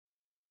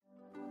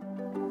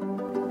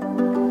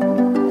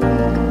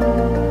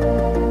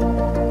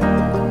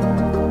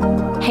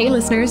Hey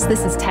listeners,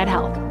 this is TED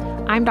Health.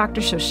 I'm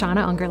Dr.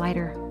 Shoshana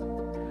Ungerleider.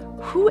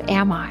 Who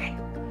am I?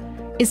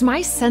 Is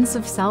my sense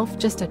of self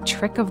just a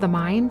trick of the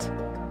mind?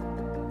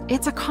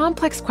 It's a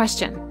complex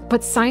question,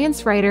 but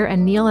science writer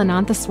Anil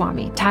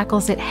Ananthaswamy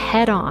tackles it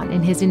head-on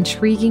in his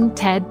intriguing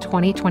TED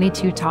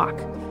 2022 talk.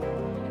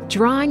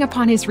 Drawing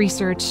upon his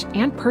research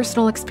and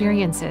personal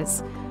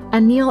experiences,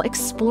 Anil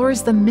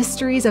explores the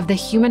mysteries of the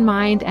human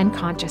mind and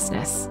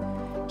consciousness.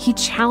 He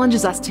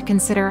challenges us to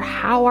consider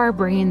how our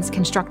brains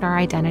construct our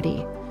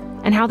identity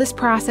and how this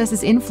process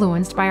is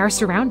influenced by our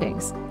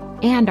surroundings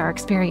and our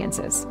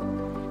experiences.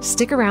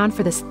 Stick around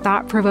for this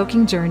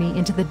thought-provoking journey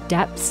into the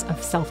depths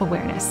of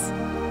self-awareness.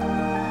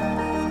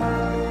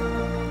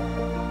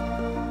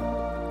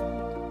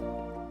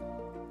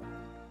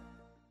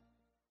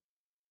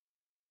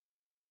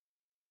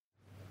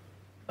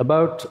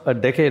 About a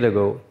decade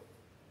ago,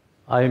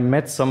 I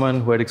met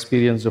someone who had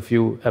experienced a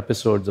few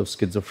episodes of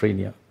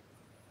schizophrenia.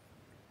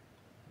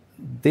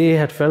 They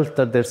had felt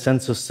that their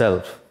sense of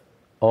self,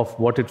 of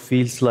what it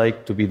feels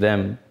like to be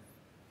them,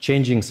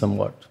 changing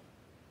somewhat.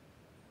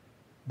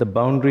 The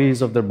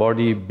boundaries of their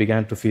body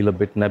began to feel a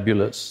bit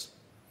nebulous.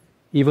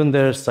 Even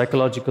their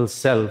psychological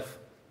self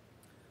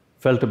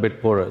felt a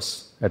bit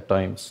porous at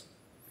times.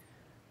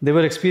 They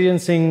were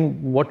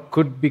experiencing what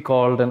could be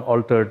called an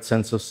altered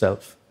sense of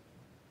self.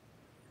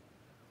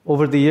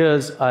 Over the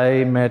years,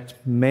 I met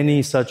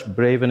many such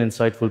brave and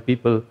insightful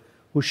people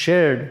who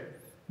shared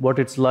what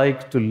it's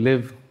like to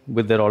live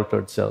with their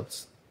altered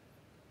selves.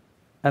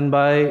 And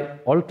by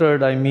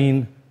altered, I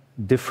mean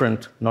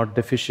different, not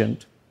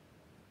deficient,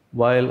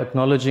 while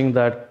acknowledging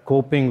that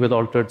coping with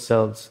altered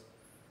selves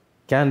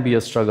can be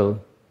a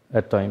struggle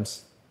at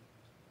times.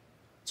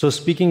 So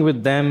speaking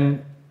with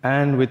them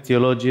and with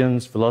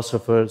theologians,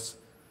 philosophers,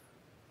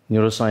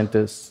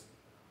 neuroscientists,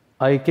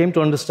 I came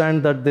to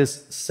understand that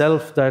this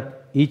self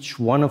that each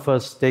one of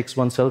us takes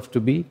oneself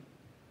to be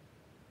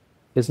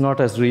is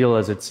not as real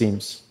as it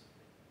seems.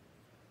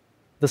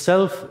 The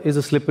self is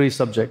a slippery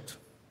subject.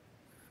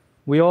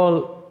 We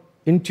all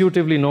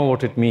intuitively know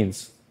what it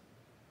means.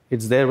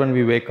 It's there when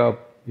we wake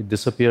up, it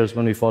disappears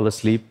when we fall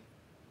asleep,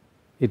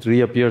 it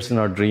reappears in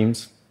our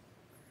dreams.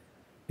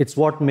 It's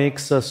what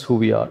makes us who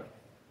we are.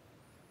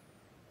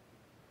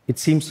 It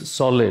seems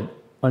solid,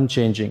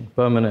 unchanging,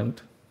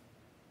 permanent.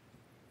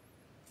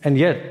 And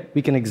yet,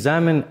 we can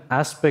examine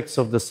aspects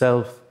of the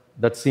self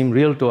that seem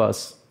real to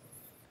us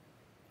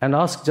and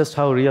ask just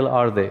how real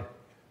are they?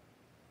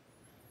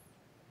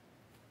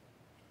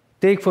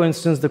 Take, for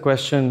instance, the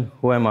question,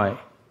 who am I?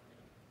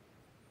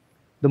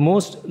 The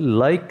most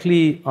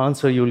likely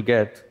answer you'll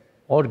get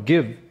or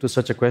give to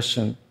such a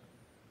question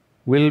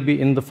will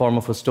be in the form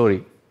of a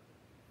story.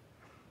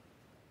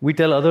 We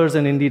tell others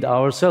and indeed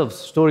ourselves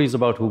stories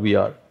about who we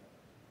are.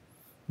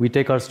 We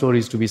take our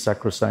stories to be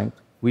sacrosanct.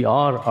 We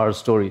are our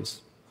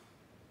stories.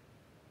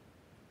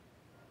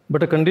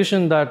 But a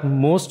condition that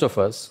most of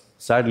us,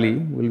 sadly,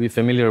 will be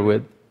familiar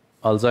with,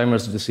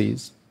 Alzheimer's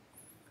disease,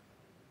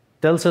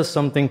 tells us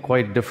something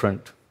quite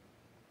different.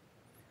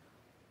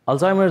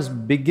 Alzheimer's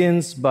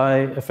begins by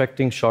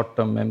affecting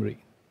short-term memory.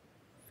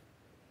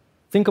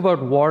 Think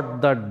about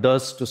what that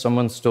does to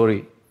someone's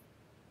story.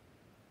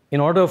 In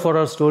order for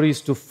our stories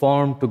to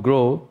form, to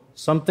grow,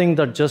 something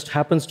that just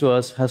happens to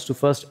us has to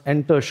first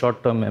enter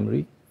short-term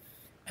memory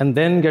and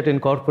then get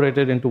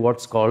incorporated into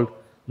what's called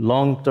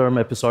long-term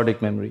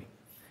episodic memory.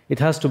 It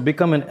has to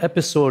become an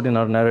episode in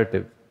our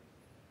narrative.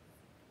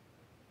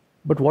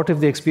 But what if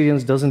the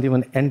experience doesn't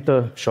even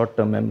enter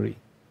short-term memory?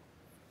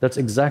 That's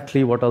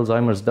exactly what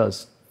Alzheimer's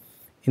does.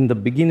 In the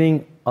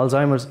beginning,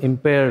 Alzheimer's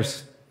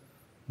impairs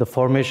the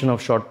formation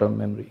of short-term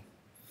memory.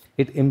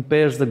 It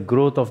impairs the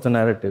growth of the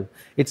narrative.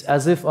 It's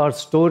as if our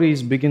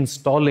stories begin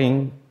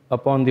stalling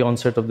upon the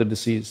onset of the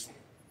disease.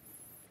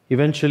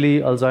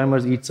 Eventually,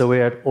 Alzheimer's eats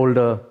away at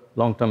older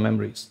long-term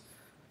memories.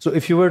 So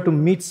if you were to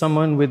meet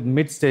someone with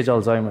mid-stage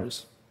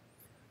Alzheimer's,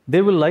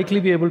 they will likely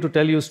be able to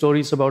tell you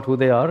stories about who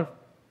they are.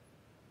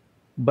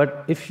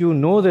 But if you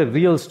know their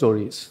real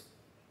stories,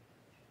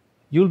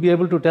 you'll be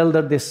able to tell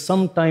that they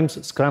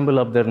sometimes scramble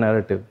up their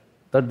narrative,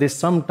 that they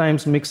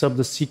sometimes mix up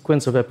the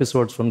sequence of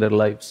episodes from their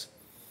lives.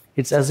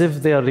 It's as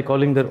if they are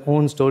recalling their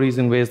own stories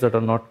in ways that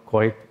are not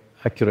quite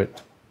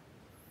accurate.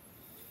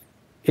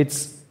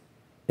 It's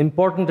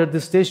important at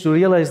this stage to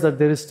realize that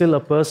there is still a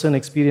person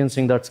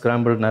experiencing that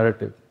scrambled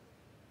narrative.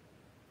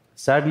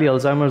 Sadly,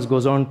 Alzheimer's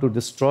goes on to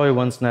destroy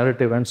one's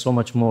narrative and so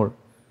much more.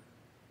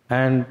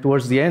 And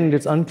towards the end,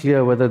 it's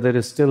unclear whether there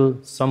is still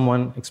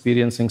someone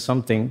experiencing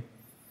something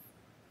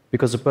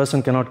because the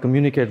person cannot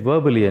communicate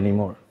verbally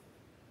anymore.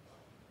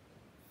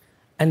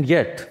 And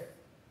yet,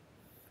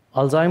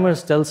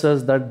 Alzheimer's tells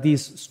us that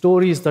these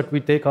stories that we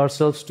take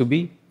ourselves to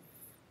be,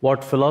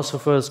 what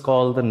philosophers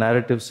call the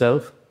narrative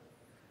self,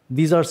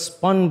 these are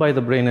spun by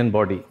the brain and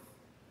body.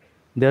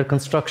 They are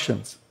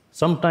constructions.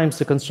 Sometimes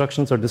the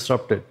constructions are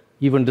disrupted,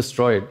 even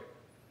destroyed.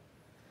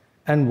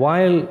 And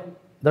while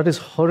that is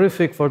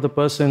horrific for the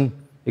person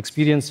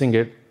experiencing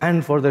it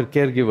and for their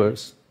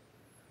caregivers,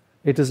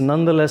 it is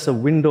nonetheless a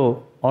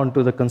window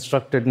onto the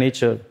constructed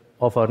nature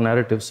of our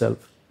narrative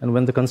self. And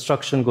when the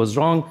construction goes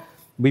wrong,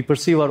 we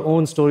perceive our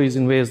own stories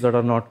in ways that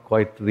are not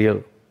quite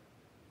real.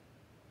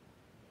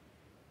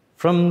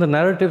 From the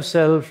narrative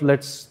self,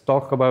 let's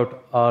talk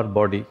about our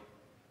body.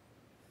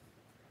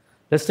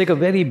 Let's take a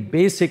very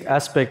basic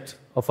aspect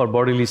of our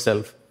bodily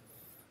self.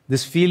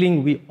 This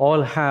feeling we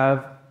all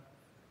have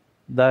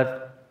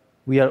that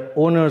we are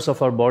owners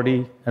of our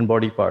body and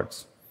body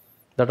parts,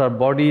 that our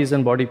bodies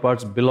and body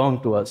parts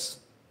belong to us.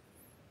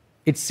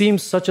 It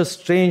seems such a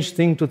strange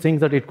thing to think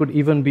that it could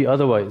even be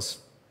otherwise.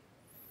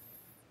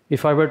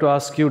 If I were to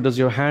ask you, does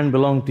your hand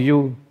belong to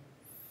you?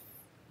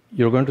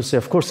 You're going to say,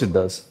 of course it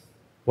does.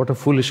 What a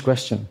foolish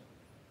question.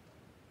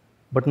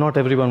 But not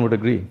everyone would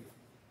agree.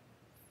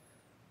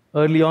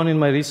 Early on in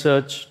my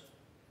research,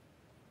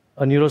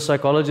 a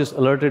neuropsychologist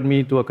alerted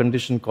me to a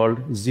condition called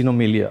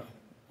xenomelia,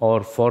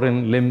 or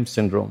foreign limb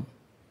syndrome.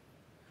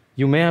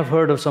 You may have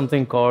heard of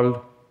something called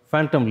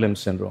phantom limb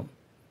syndrome,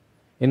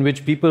 in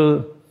which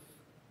people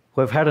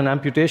who have had an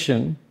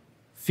amputation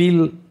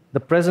feel the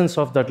presence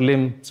of that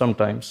limb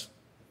sometimes.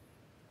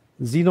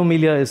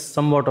 Xenomelia is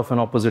somewhat of an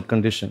opposite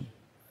condition,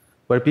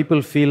 where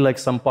people feel like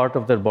some part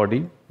of their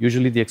body,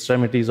 usually the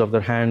extremities of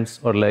their hands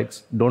or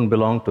legs, don't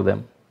belong to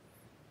them.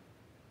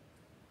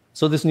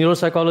 So this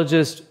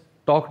neuropsychologist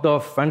talked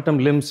of phantom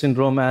limb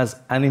syndrome as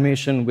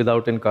animation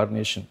without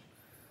incarnation.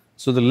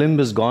 So the limb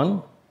is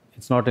gone,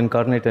 it's not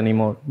incarnate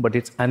anymore, but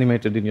it's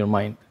animated in your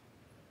mind.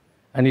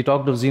 And he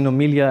talked of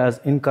xenomelia as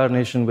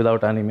incarnation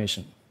without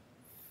animation.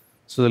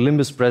 So the limb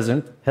is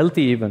present,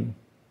 healthy even,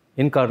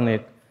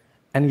 incarnate,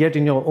 and yet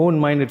in your own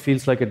mind it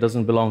feels like it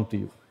doesn't belong to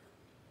you.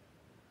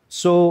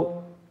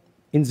 So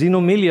in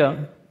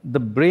xenomelia, the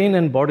brain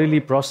and bodily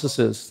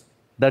processes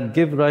that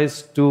give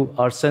rise to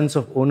our sense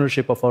of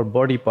ownership of our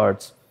body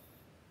parts,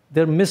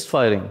 they're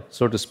misfiring,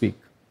 so to speak.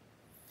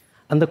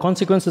 And the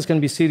consequences can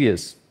be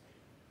serious.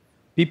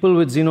 People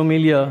with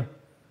xenomelia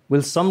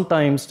will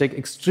sometimes take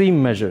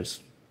extreme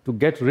measures to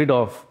get rid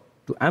of,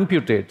 to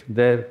amputate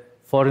their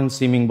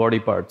foreign-seeming body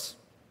parts.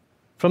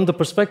 From the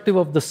perspective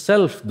of the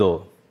self,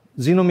 though,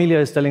 xenomelia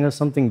is telling us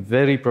something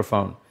very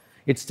profound.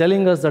 It's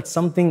telling us that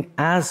something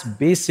as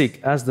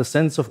basic as the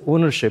sense of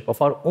ownership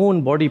of our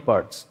own body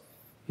parts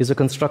is a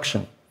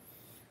construction.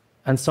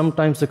 And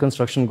sometimes the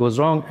construction goes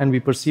wrong and we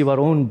perceive our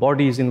own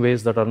bodies in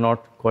ways that are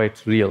not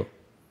quite real.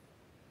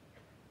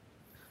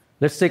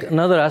 Let's take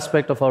another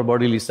aspect of our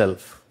bodily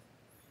self.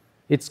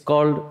 It's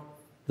called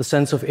the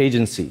sense of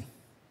agency.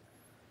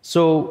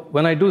 So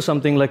when I do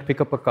something like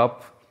pick up a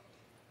cup,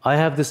 I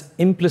have this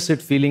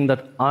implicit feeling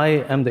that I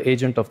am the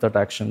agent of that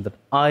action, that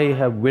I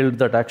have willed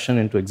that action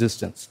into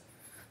existence.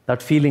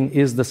 That feeling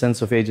is the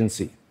sense of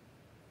agency.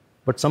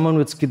 But someone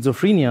with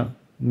schizophrenia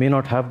may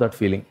not have that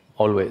feeling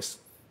always.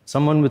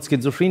 Someone with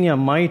schizophrenia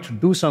might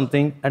do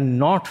something and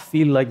not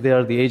feel like they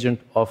are the agent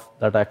of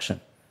that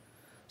action.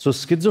 So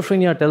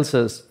schizophrenia tells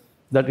us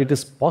that it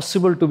is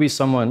possible to be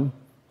someone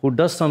who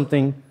does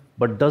something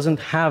but doesn't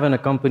have an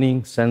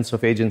accompanying sense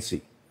of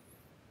agency.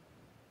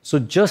 So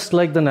just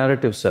like the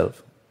narrative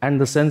self and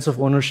the sense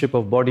of ownership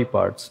of body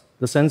parts,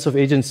 the sense of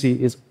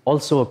agency is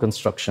also a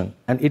construction,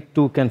 and it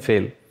too can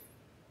fail.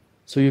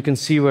 So you can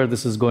see where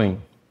this is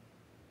going.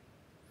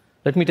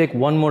 Let me take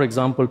one more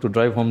example to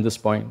drive home this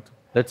point.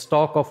 Let's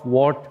talk of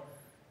what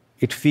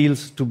it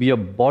feels to be a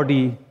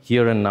body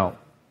here and now.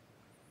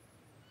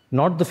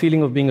 Not the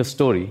feeling of being a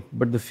story,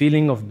 but the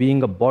feeling of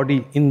being a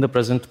body in the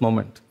present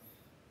moment.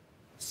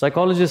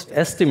 Psychologists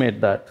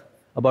estimate that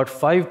about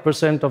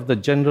 5% of the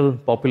general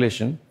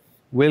population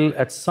will,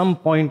 at some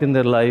point in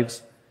their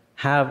lives,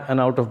 have an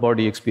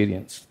out-of-body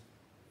experience.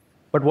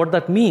 But what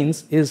that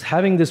means is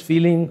having this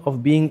feeling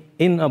of being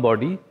in a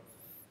body,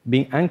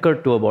 being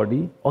anchored to a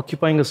body,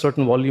 occupying a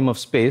certain volume of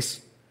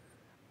space,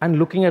 and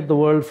looking at the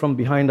world from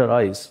behind our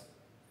eyes.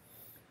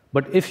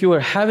 But if you are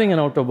having an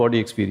out-of-body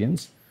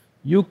experience,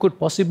 you could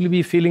possibly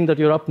be feeling that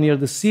you're up near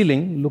the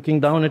ceiling, looking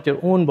down at your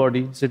own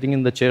body, sitting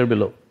in the chair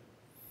below.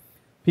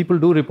 People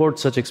do report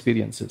such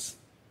experiences.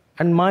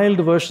 And mild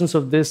versions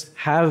of this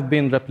have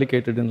been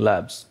replicated in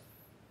labs.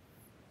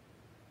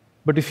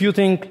 But if you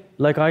think,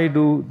 like I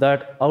do,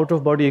 that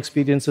out-of-body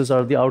experiences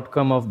are the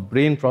outcome of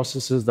brain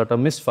processes that are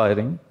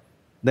misfiring,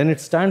 then it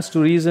stands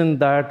to reason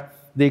that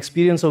the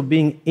experience of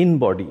being in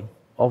body,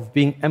 of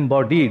being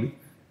embodied,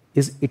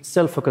 is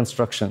itself a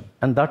construction,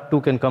 and that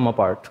too can come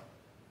apart.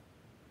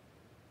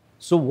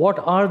 So what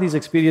are these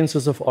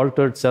experiences of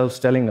altered selves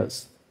telling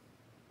us?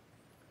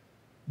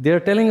 They're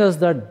telling us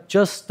that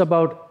just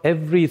about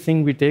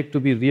everything we take to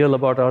be real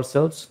about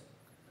ourselves,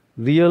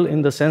 real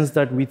in the sense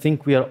that we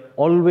think we are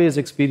always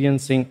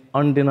experiencing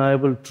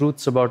undeniable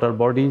truths about our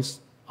bodies,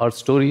 our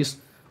stories,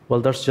 well,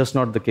 that's just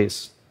not the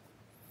case.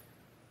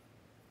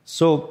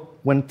 So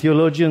when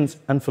theologians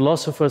and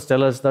philosophers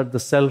tell us that the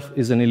self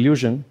is an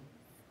illusion,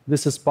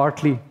 this is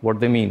partly what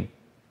they mean.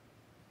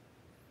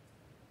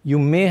 You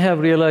may have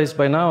realized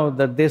by now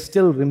that there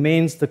still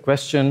remains the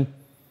question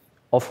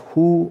of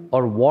who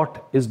or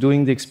what is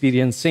doing the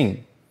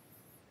experiencing,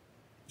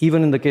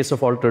 even in the case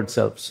of altered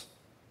selves.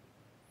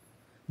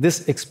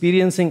 This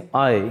experiencing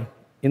I,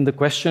 in the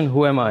question,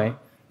 who am I,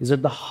 is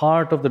at the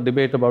heart of the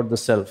debate about the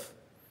self.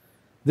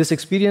 This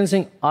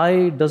experiencing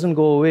I doesn't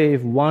go away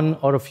if one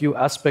or a few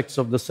aspects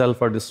of the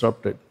self are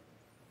disrupted.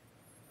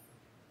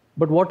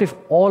 But what if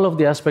all of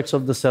the aspects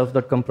of the self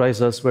that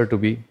comprise us were to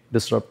be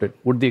disrupted?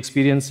 Would the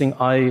experiencing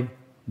I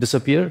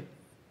disappear?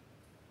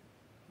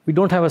 We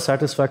don't have a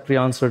satisfactory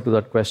answer to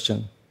that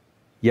question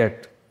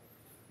yet.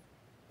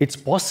 It's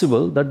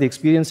possible that the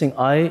experiencing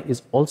I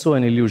is also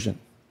an illusion,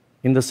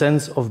 in the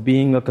sense of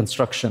being a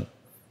construction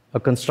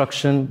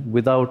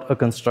without a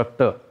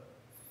constructor.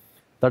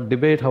 That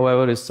debate,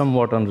 however, is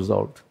somewhat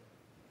unresolved.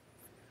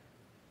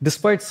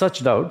 Despite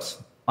such doubts,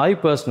 I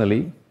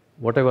personally,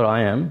 whatever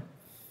I am,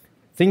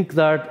 think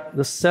that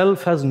the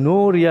self has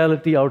no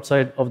reality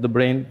outside of the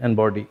brain and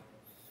body.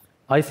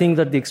 I think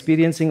that the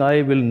experiencing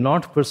I will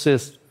not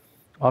persist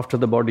after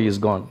the body is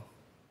gone.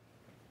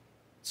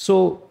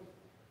 So,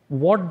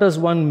 what does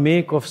one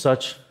make of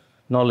such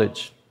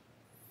knowledge?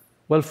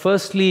 Well,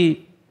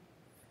 firstly,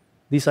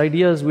 these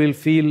ideas will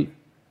feel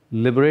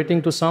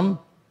liberating to some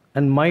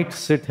and might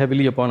sit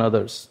heavily upon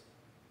others.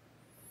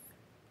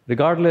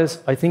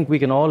 Regardless, I think we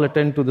can all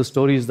attend to the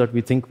stories that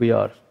we think we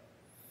are.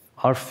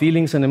 Our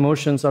feelings and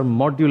emotions are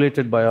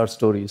modulated by our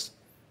stories.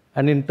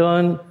 And in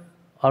turn,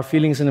 our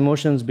feelings and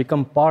emotions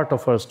become part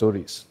of our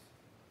stories.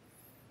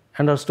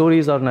 And our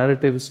stories, our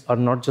narratives are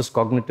not just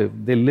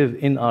cognitive, they live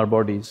in our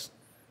bodies.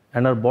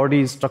 And our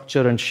bodies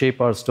structure and shape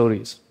our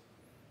stories.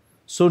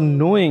 So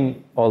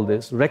knowing all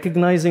this,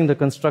 recognizing the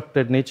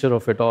constructed nature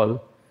of it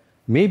all,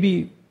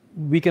 maybe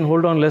we can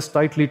hold on less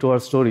tightly to our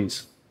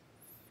stories.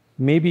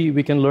 Maybe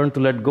we can learn to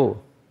let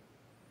go.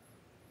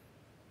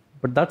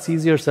 But that's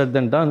easier said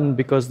than done,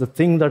 because the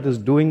thing that is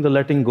doing the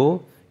letting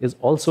go is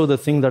also the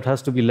thing that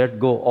has to be let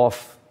go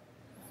of.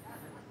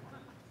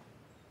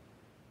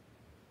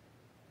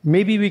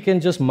 Maybe we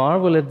can just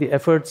marvel at the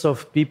efforts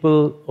of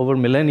people over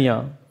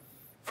millennia,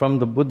 from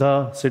the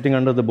Buddha sitting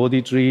under the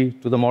Bodhi tree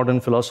to the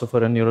modern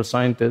philosopher and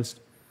neuroscientist,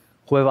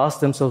 who have asked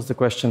themselves the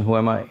question, who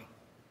am I?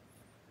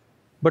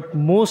 But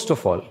most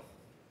of all,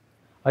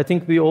 I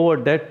think we owe a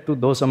debt to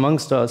those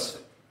amongst us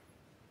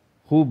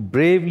who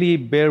bravely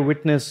bear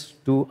witness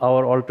to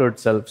our altered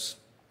selves,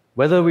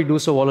 whether we do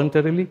so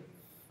voluntarily,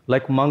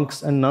 like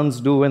monks and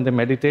nuns do when they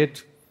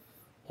meditate,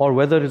 or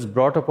whether it's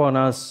brought upon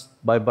us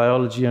by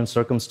biology and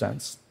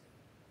circumstance.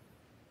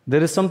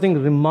 There is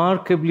something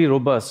remarkably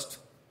robust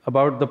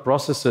about the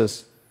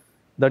processes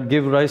that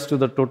give rise to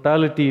the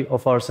totality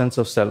of our sense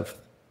of self.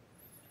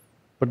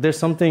 But there's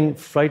something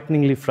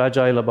frighteningly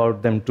fragile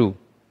about them too.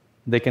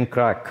 They can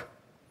crack.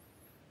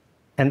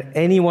 And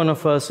any one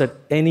of us at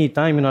any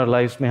time in our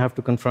lives may have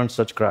to confront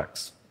such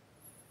cracks.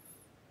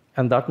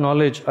 And that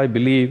knowledge, I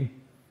believe,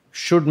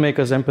 should make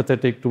us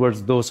empathetic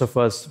towards those of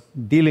us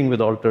dealing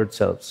with altered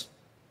selves.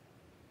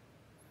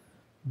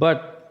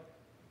 But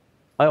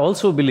I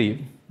also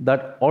believe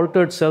that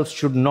altered selves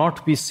should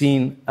not be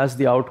seen as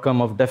the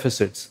outcome of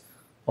deficits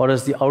or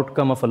as the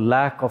outcome of a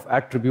lack of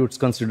attributes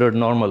considered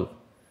normal.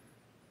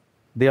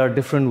 They are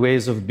different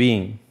ways of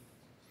being.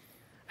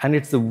 And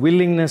it's the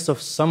willingness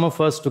of some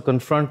of us to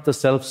confront the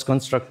self's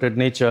constructed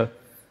nature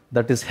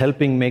that is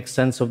helping make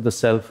sense of the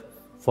self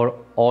for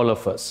all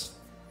of us.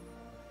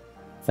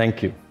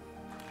 Thank you.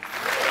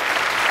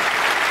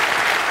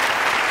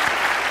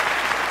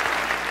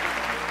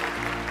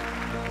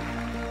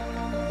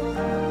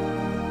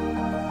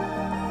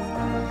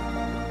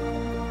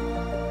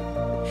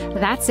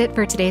 That's it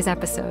for today's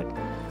episode.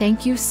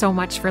 Thank you so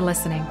much for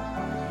listening.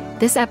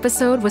 This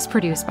episode was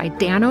produced by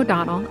Dan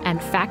O'Donnell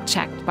and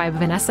fact-checked by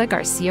Vanessa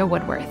Garcia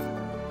Woodworth.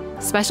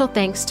 Special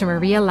thanks to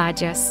Maria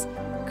Lajes,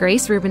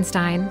 Grace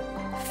Rubenstein,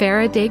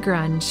 Farah Day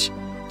Grunge,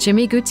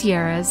 Jimmy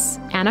Gutierrez,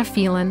 Anna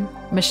Phelan,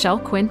 Michelle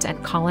Quint,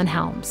 and Colin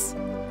Helms.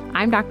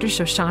 I'm Dr.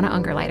 Shoshana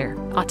Ungerleider.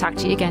 I'll talk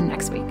to you again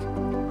next week.